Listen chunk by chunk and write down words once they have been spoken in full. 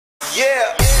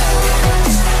Yeah.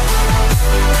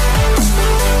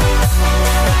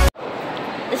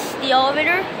 This is the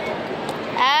elevator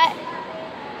at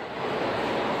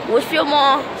Woodfield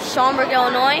Mall, Schaumburg,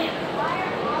 Illinois.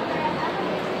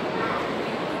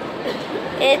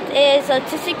 It is a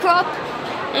ThyssenKrupp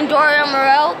Indoor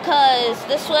Morel, because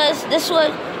this was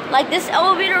like, this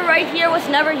elevator right here was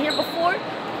never here before,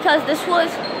 because this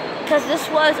was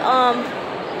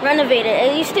renovated.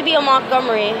 It used to be a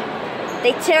Montgomery.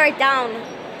 They tear it down.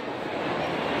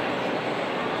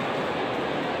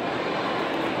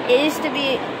 It used to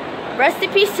be. Rest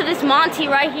in peace to this Monty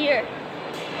right here.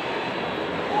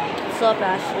 What's up,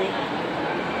 Ashley?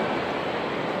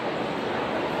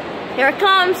 Here it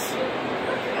comes.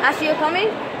 Ashley, you coming?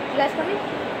 You guys coming?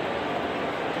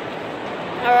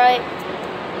 All right.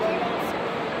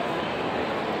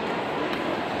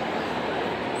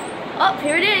 Oh,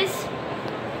 here it is.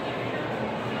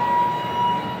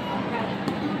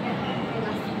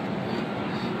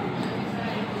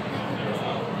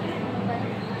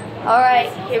 All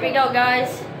right, here we go,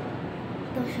 guys.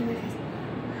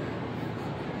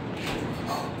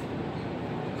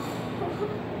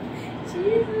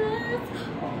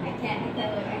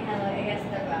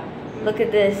 Look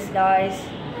at this, guys.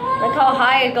 Look how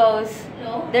high it goes.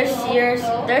 There's Sears,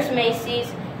 there's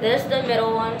Macy's, there's the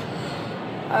middle one.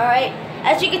 All right,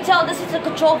 as you can tell, this is the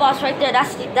control box right there.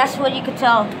 That's what you could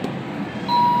tell.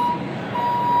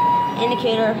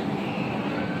 Indicator.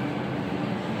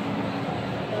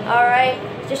 All right,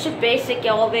 just a basic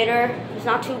elevator. It's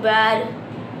not too bad.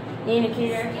 The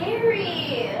indicator. Scary.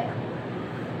 Here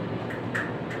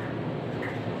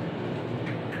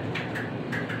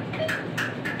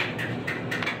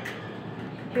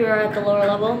we are at the lower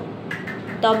level.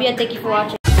 That'll be it. Thank you for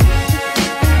watching.